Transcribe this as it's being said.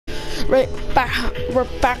Right, we're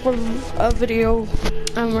back with a video,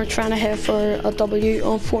 and we're trying to head for a W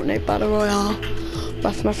on Fortnite Battle Royale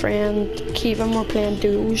with my friend Kevin. We're playing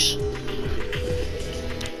duos.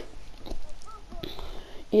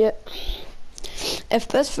 Yeah. If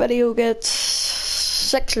this video gets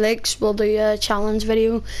 6 likes, we'll do a challenge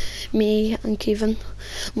video. Me and Kevin.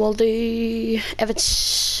 We'll do, if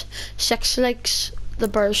it's 6 likes, the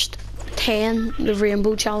burst, 10, the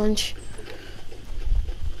rainbow challenge.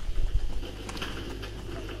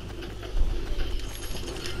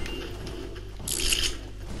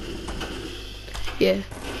 Yeah,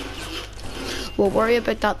 we'll worry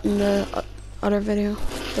about that in the other video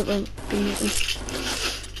that we'll be making. Is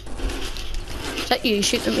that you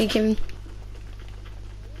shooting at me, Kevin?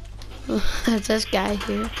 Oh, it's this guy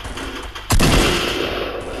here.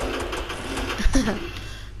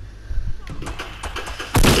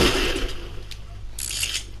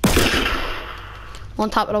 On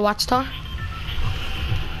top of the watchtower.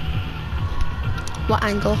 What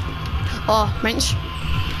angle? Oh, range.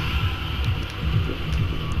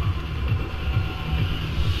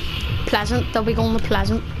 Pleasant, they'll be going to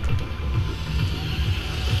Pleasant.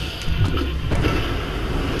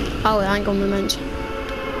 Oh, I ain't going to Minch.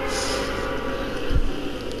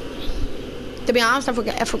 To be honest, if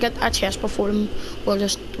we get a chest before them, we'll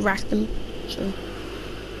just wreck them. So.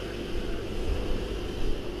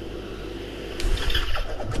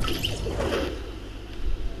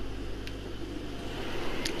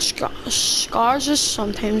 Scars is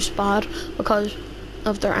sometimes bad because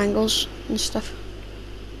of their angles and stuff.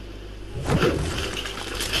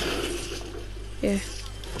 Yeah.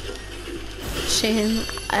 Same.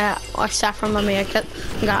 Except for my make it,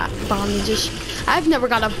 got bandages. I've never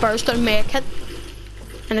got a burst or make it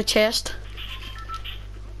in a chest.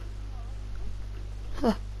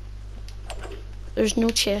 Huh. There's no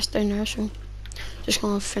chest down there, so just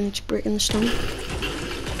gonna finish breaking the stone.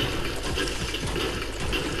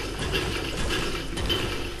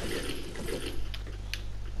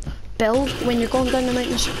 Build when you're going down the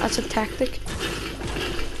mountains. That's a tactic.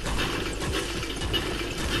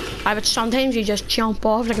 But sometimes you just jump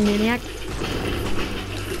off like a maniac.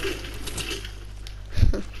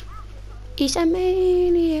 He's a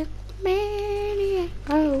maniac, maniac.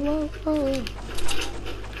 Oh, oh,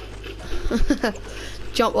 oh.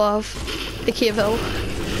 Jump off the cave hill.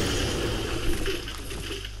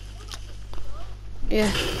 Yeah.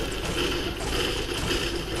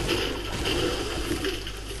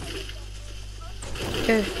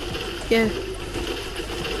 Yeah. Yeah.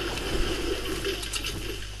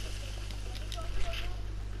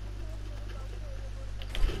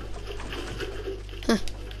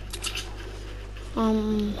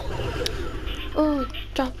 Oh,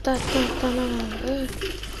 drop that.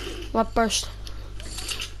 What burst?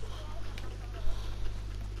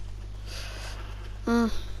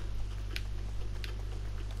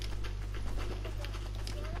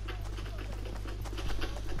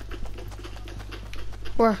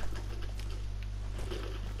 Where?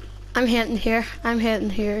 I'm heading here. I'm heading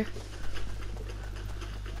here.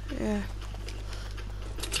 Yeah.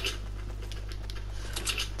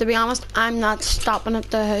 To be honest, I'm not stopping at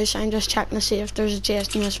the house. I'm just checking to see if there's a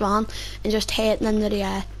chest in this van and just heading into the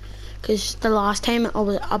eye. Because the last time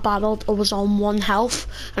I battled, I was on 1 health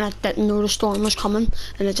and I didn't know the storm was coming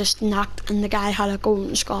and it just knocked and the guy had a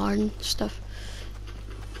golden scar and stuff.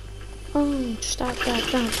 Oh, stop that.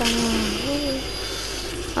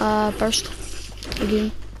 Burst.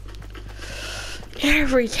 Again.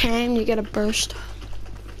 Every time you get a burst.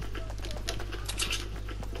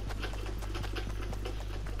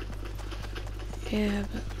 Yeah,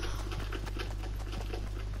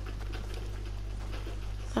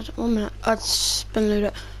 but 1 minute. It's been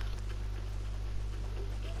looted.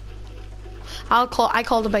 I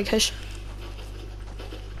call the big house.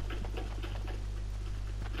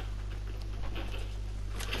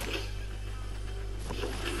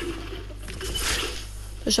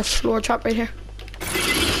 There's a floor trap right here.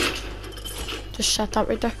 Just set that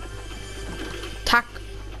right there. Tack.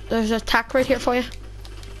 There's a tack right here for you.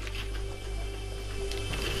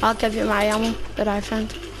 I'll give you my ammo that I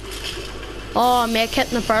found. Oh, make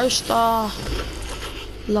it in the burst. Oh,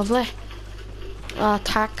 lovely.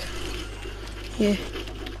 Attack. Yeah.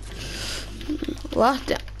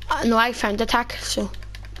 What? No, I found the attack, so.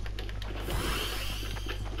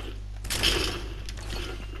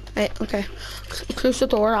 Right, okay. Close the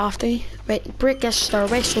door after you. Right, break this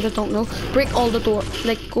stairway so they don't know. Break all the doors.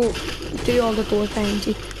 Like, go do all the doors behind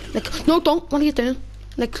you. Like, no, don't. What are you doing?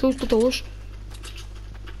 Like, close the doors.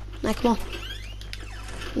 Now come on.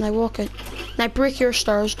 Now walk out. Now break your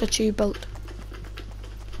stairs that you built.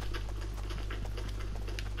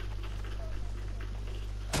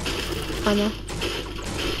 I know.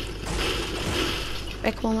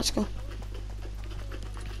 Right, come on, let's go.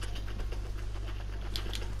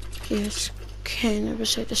 Yes, kind of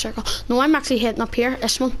beside the circle. No, I'm actually heading up here.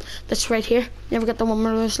 This one, that's right here. You ever get the one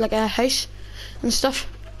where there's like a house and stuff?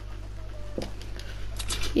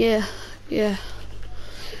 Yeah, yeah,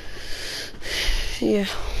 yeah.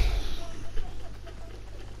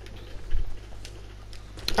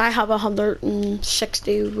 I have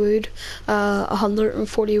 160 wood,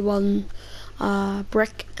 141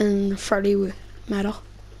 brick, and 30 metal.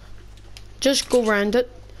 Just go around it,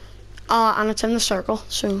 and it's in the circle,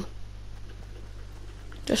 so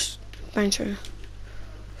just bounce around.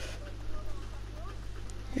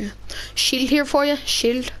 Yeah. Shield here for you,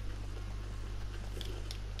 shield.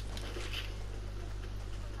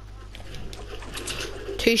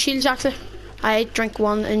 Two shields actually. I drink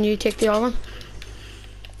one and you take the other one.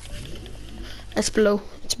 It's below,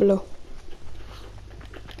 it's below.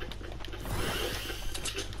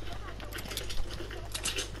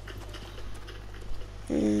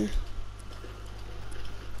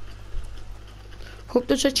 Hope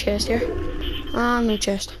there's a chest here. Ah, no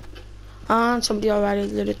chest. Ah, and somebody already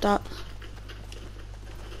looted that.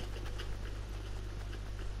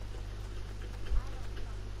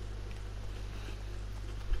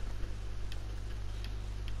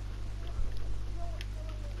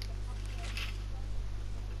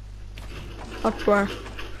 Up where?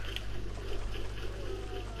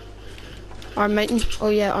 Our mountain. Oh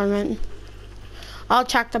yeah, our mountain. I'll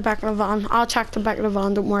check the back of the van. I'll check the back of the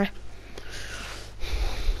van, don't worry.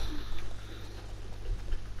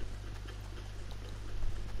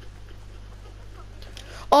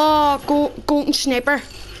 Oh, golden sniper.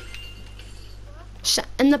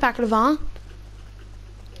 In the back of the van.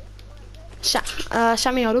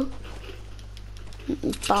 Semi-auto.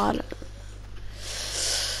 Bad.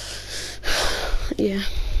 Yeah.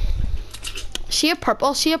 See a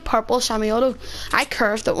purple semi-auto. I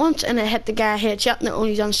curved it once and it hit the guy headshot and it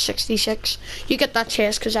only done 66. You get that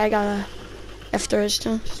chest because I got a, if there is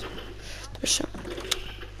chance. There's some.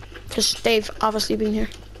 Because they've obviously been here.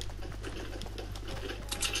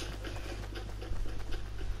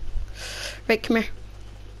 Right, come here.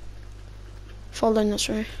 Fall down this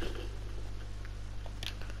way.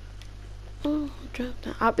 Oh, drop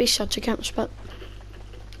that. That'd be such a camp spot.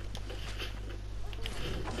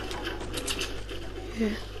 Yeah.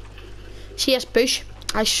 See this bush?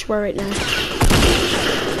 I swear right now.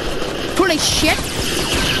 Holy shit!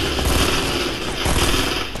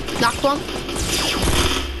 Knocked one.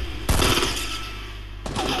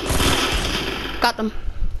 Got them.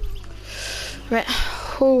 Right.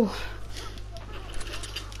 Oh.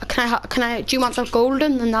 Can I, do you want the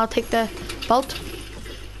golden and I'll take the bolt?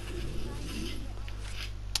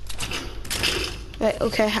 Right,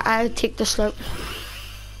 okay, I'll take the slope.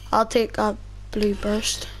 I'll take a blue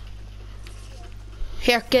burst.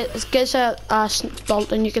 Here, get a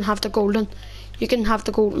bolt and you can have the golden. You can have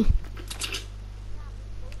the golden.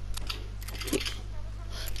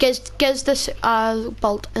 Get this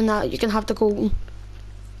bolt and you can have the golden.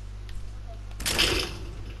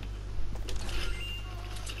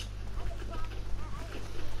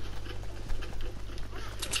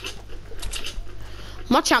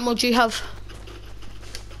 Much ammo do you have?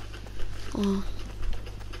 Oh.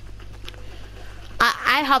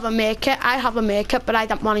 I have a med kit. I have a med kit, but I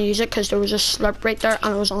didn't want to use it because there was a slurp right there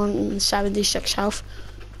and I was on 76 health.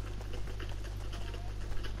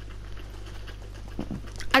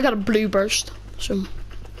 I got a blue burst, so.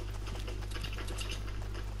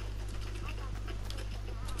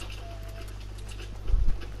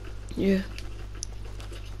 Yeah.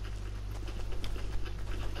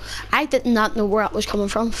 I did not know where it was coming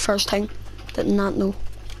from, first thing. Did not know.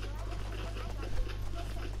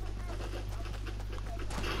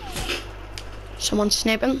 Someone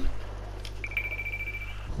sniping.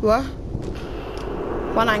 Where?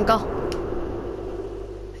 One angle.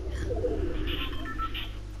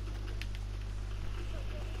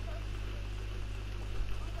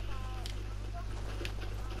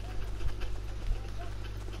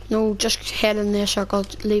 No, just head in the circle,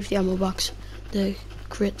 leave the ammo box, the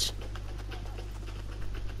crates.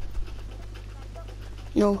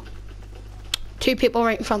 No. Two people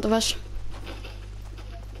right in front of us.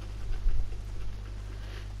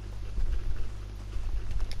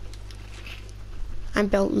 I'm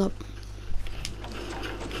building up.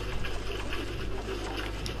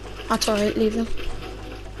 That's alright, leave them.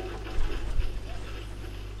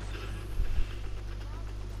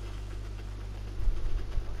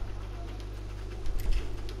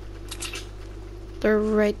 They're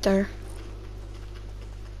right there.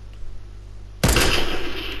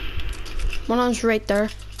 One of them's right there.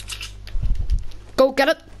 Go get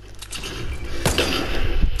it.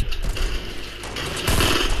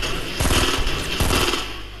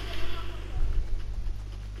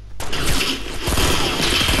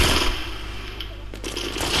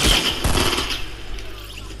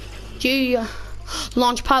 Yeah.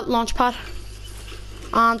 Launch pad, launch pad.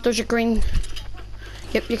 And there's a green.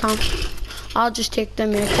 Yep, you can. I'll just take the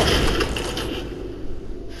med kit.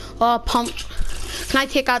 Oh, pump. Can I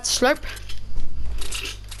take that slurp?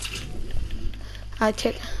 I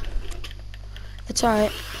take. It's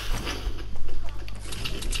alright.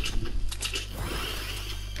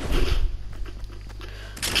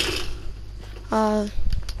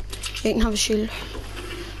 You can have a shield.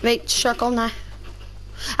 Wait, circle now.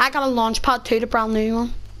 I got a launch pad too, the brand new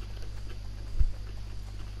one.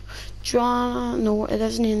 Do you wanna... No, it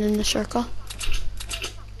isn't even in the circle.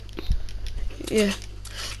 Yeah.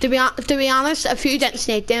 To be honest, if you didn't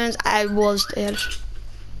snake dance, I was dead.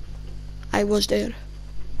 I was dead.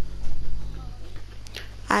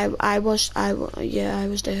 I was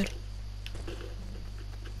dead.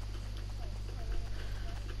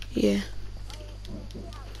 Yeah.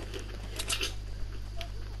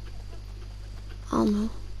 I don't know.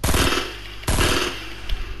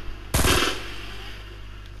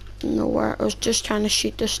 Nowhere. I was just trying to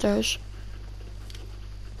shoot the stairs.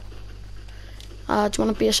 Do you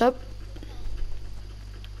want to base up?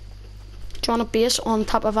 Do you want to base on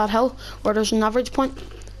top of that hill where there's an average point?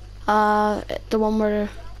 The one where...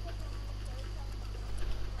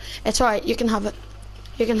 It's alright, you can have it.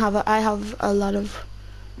 You can have it. I have a lot of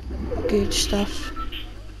good stuff.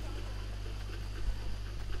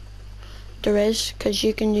 There is, because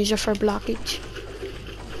you can use it for blockage.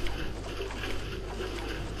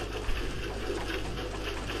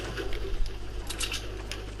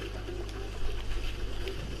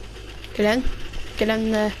 Get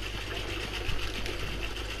in the...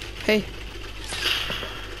 Hey.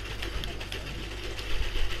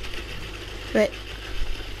 Wait.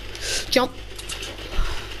 Jump.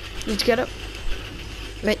 Let's get up.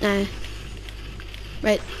 Right now.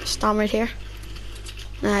 Right, stand right here.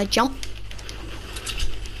 Now jump.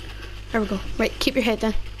 There we go. Right, keep your head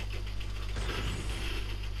down.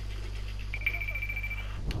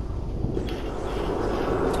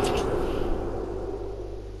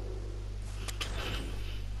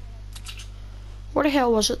 Where the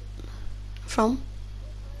hell was it from?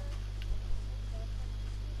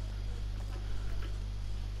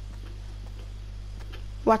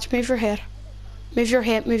 Watch, move your head. Move your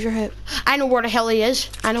head, move your head. I know where the hell he is.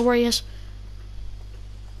 I know where he is.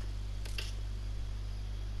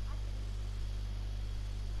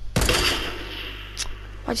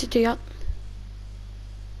 Why'd you do that?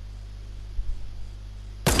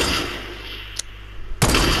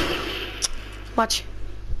 Watch.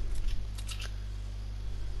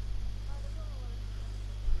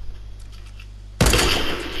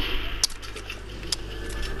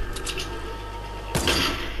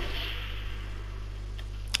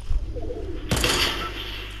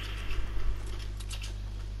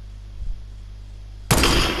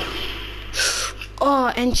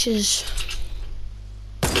 Oh, inches.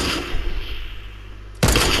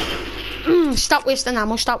 Stop wasting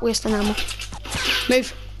ammo, stop wasting ammo.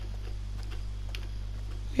 Move.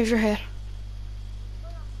 Move your head.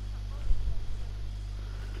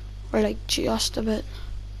 Or like just a bit.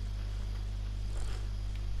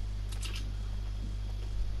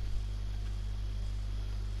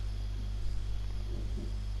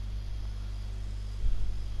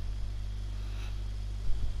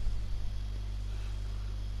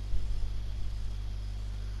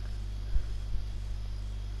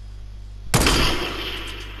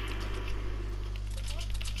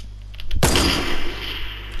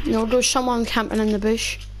 No, there's someone camping in the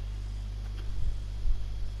bush.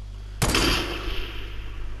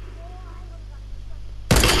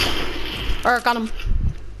 Or got him.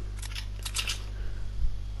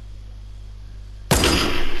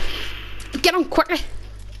 Get him quickly.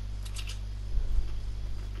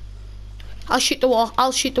 I'll shoot the wall.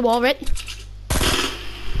 I'll shoot the wall, right?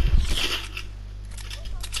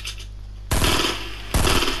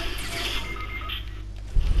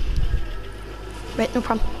 Right, no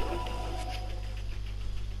problem.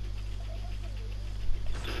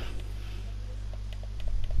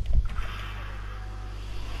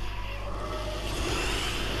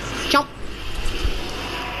 Jump.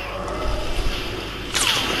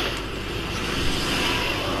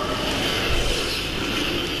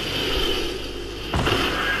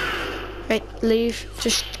 Right, leave.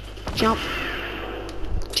 Just jump.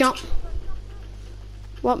 Jump.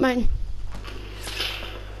 What mountain?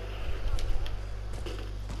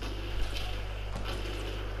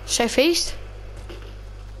 Southeast?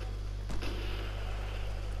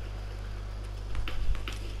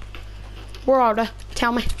 Where are they?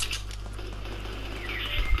 Tell me.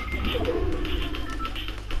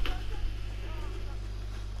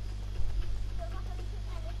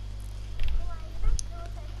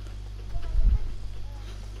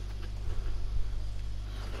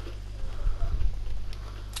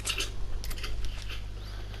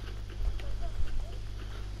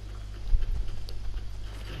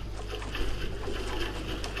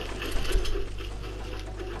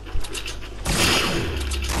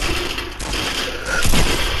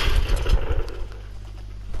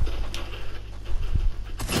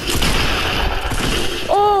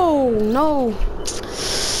 No.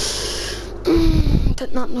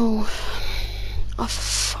 Did not know.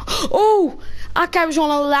 Oh, that guy was on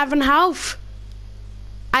 11 health.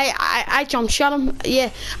 I jump shot him. Yeah,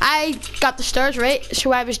 I got the stairs right,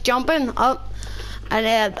 so I was jumping up, and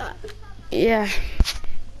then yeah.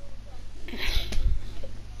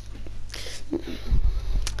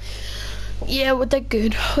 Yeah, we did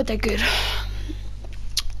good. We did good.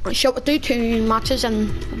 Should we do 2 matches in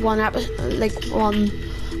one episode, like one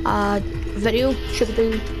video? Should we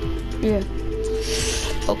do? Yeah.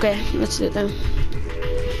 Okay, let's do it then.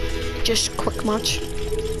 Just quick match.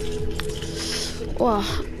 Well,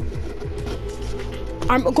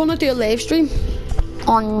 I'm gonna do a live stream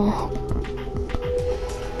on.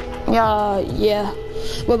 Yeah.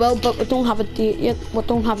 We will, but we don't have a date yet. We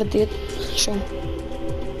don't have a date, so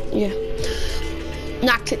yeah.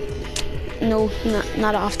 Not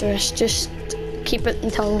after this. Just keep it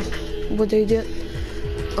until we do it.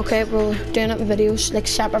 Okay, we're doing it in videos, like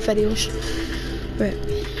separate videos. Right.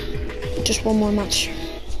 Just one more match.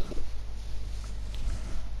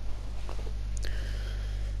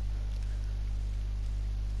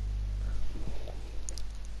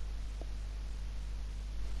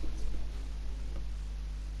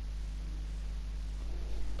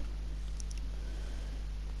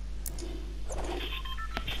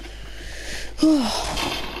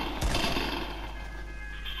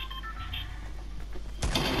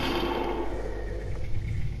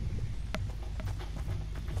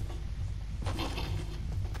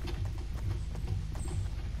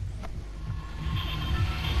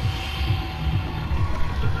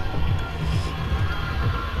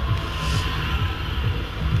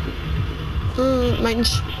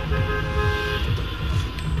 Mine's.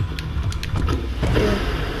 Yeah.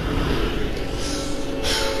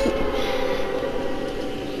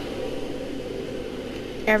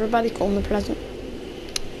 Everybody call me present.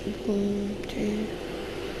 1, 2.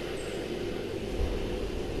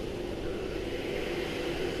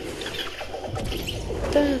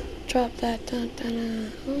 Drop that.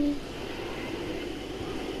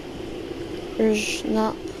 There's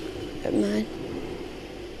not at mine.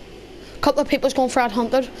 Couple of people's going for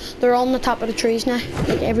hunted. They're on the top of the trees now.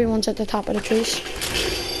 Like everyone's at the top of the trees.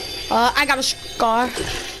 I got a scar.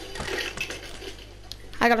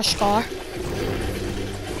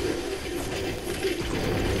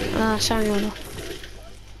 Sorry, no.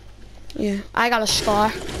 Yeah, I got a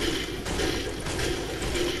scar.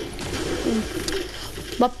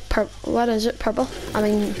 What is it? Purple? I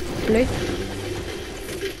mean, blue.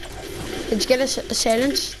 Did you get a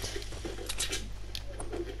silenced?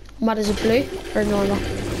 What is it, blue or normal?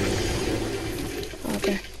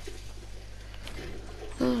 Okay.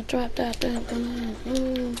 Oh, drop that down.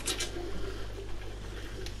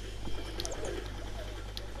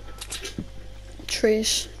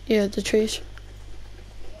 Trees. Yeah, the trees.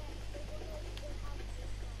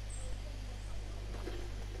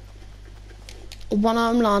 One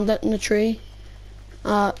of them landed in the tree.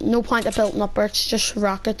 No point of building up, it's just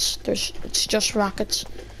rockets. It's just rockets.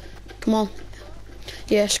 Come on.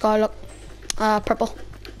 Yeah, scarlet. Purple.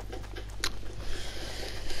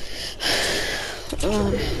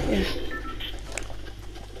 Yeah.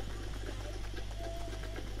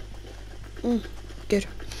 Good.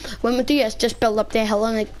 What we do is just build up the hill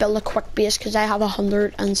and like build a quick base, because I have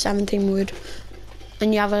 117 wood,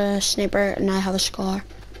 and you have a sniper and I have a scar.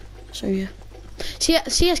 So yeah. See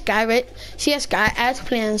this guy, right? See this guy, I was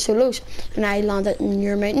playing solos and I landed in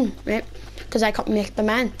your mountain, right? Because I couldn't make the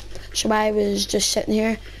man. So I was just sitting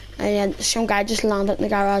here and then some guy just landed in the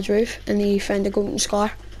garage roof and he found a golden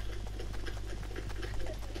scar.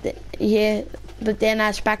 Yeah, but then I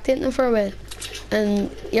was spectating him for a while. And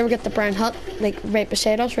you ever get the brown hut, like right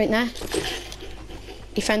beside us right now?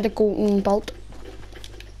 He found a golden bolt.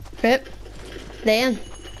 Right? Then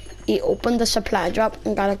he opened the supply drop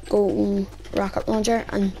and got a golden rocket launcher,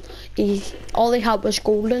 and all he had was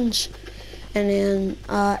goldens. And then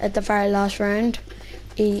at the very last round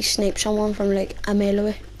he sniped someone from like a mile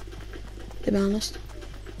away, to be honest.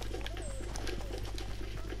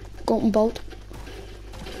 Golden bolt.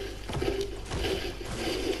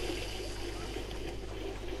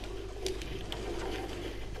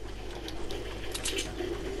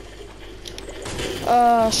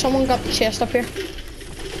 Someone got the chest up here.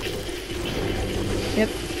 Yep.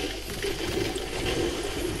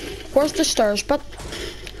 Where's the stairs? But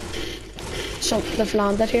so they've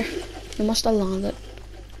landed here. They must have landed.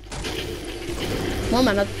 1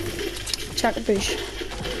 minute. Check the bush.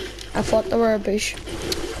 I thought they were a bush.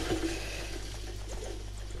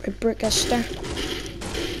 A brick is there.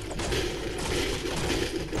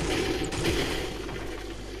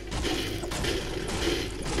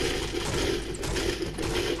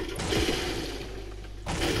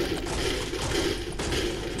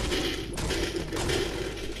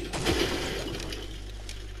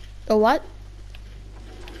 The what?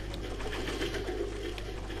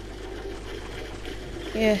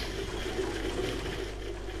 Yeah.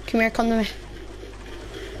 Come here, come to me.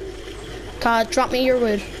 Drop me your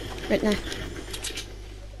wood right now.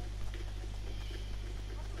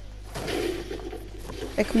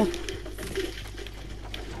 Right, come on.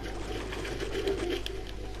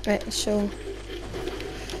 Right, so.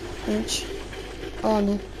 Oh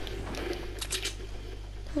no.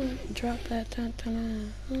 Drop that.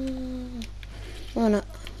 Why not?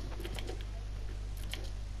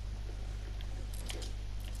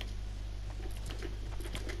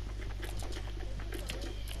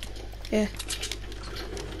 Yeah.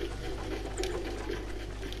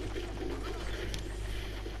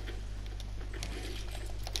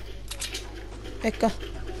 Right, go.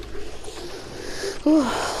 Ooh.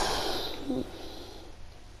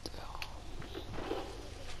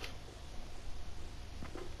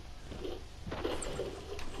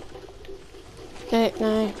 Okay,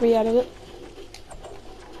 now re-edit it.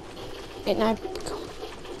 Right, now.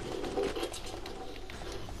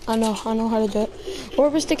 I know how to do it. Where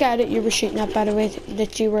was the guy that you were shooting at, by the way,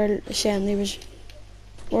 that you were saying he was?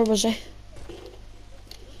 Where was he?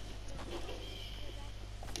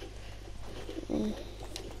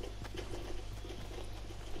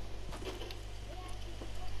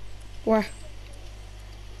 Where?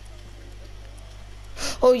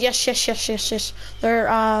 Oh yes.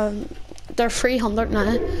 They're 300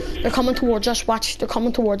 now. They're coming towards us. Watch. They're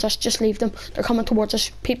coming towards us. Just leave them. They're coming towards us.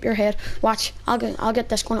 Peep your head. Watch. I'll get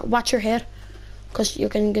this going. Watch your head, cause you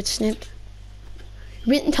can get sniped.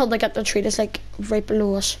 Wait until they get the tree that's like right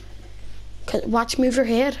below us. Watch. Move your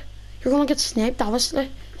head. You're gonna get sniped. Obviously.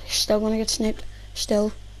 You're still gonna get sniped.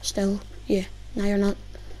 Still. Yeah. Now you're not.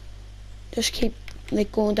 Just keep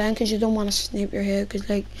like going down, cause you don't want to snipe your head. Cause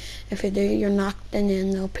like if you do, you're knocked, and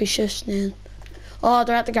then they'll push us. And then. Oh,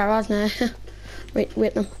 they're at the garage now. Wait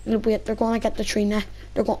them. Wait, they're going to get the tree now.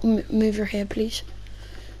 They're going to move your head, please.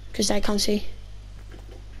 Because I can't see.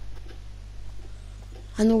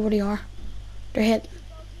 I know where they are. They're hit.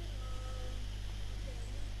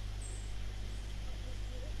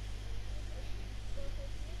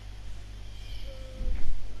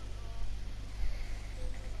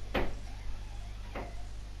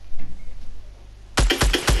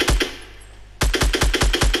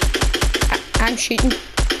 I'm shooting.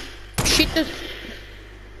 Shoot the...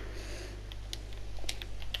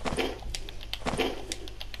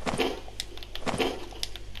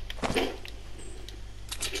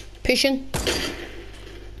 Pushing.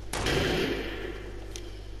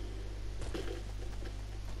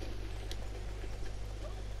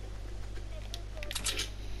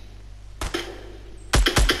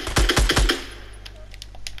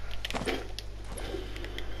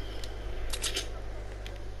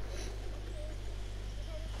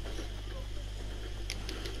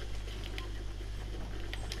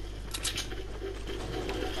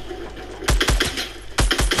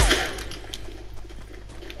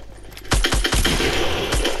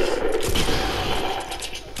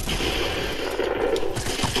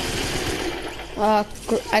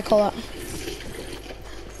 I call it.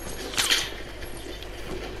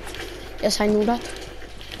 Yes, I know that.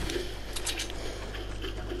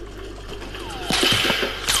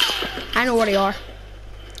 I know where they are.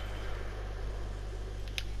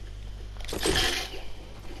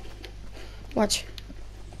 Watch.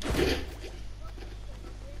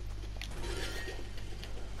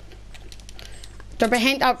 They're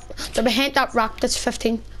behind that rock that's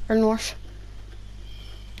 15 or north.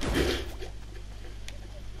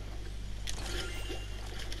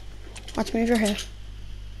 Watch, move your head.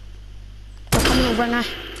 They're coming over now.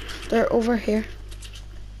 They're over here.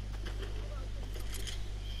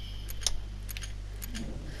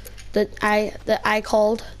 The I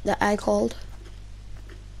called.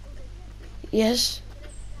 Yes.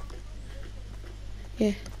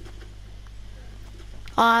 Yeah.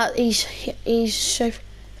 He's safe.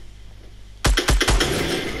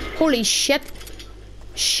 Holy shit.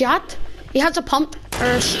 Shot? He has a pump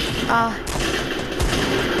or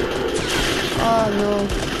Oh no.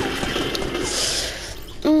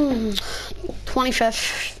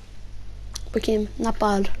 25th became not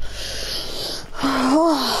bad.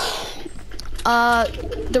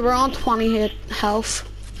 They were on 28 health.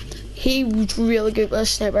 He was really good with a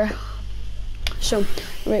sniper. So,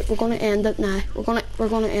 right, we're gonna end it now. We're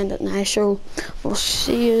gonna end it now. So, we'll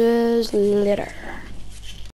see you later.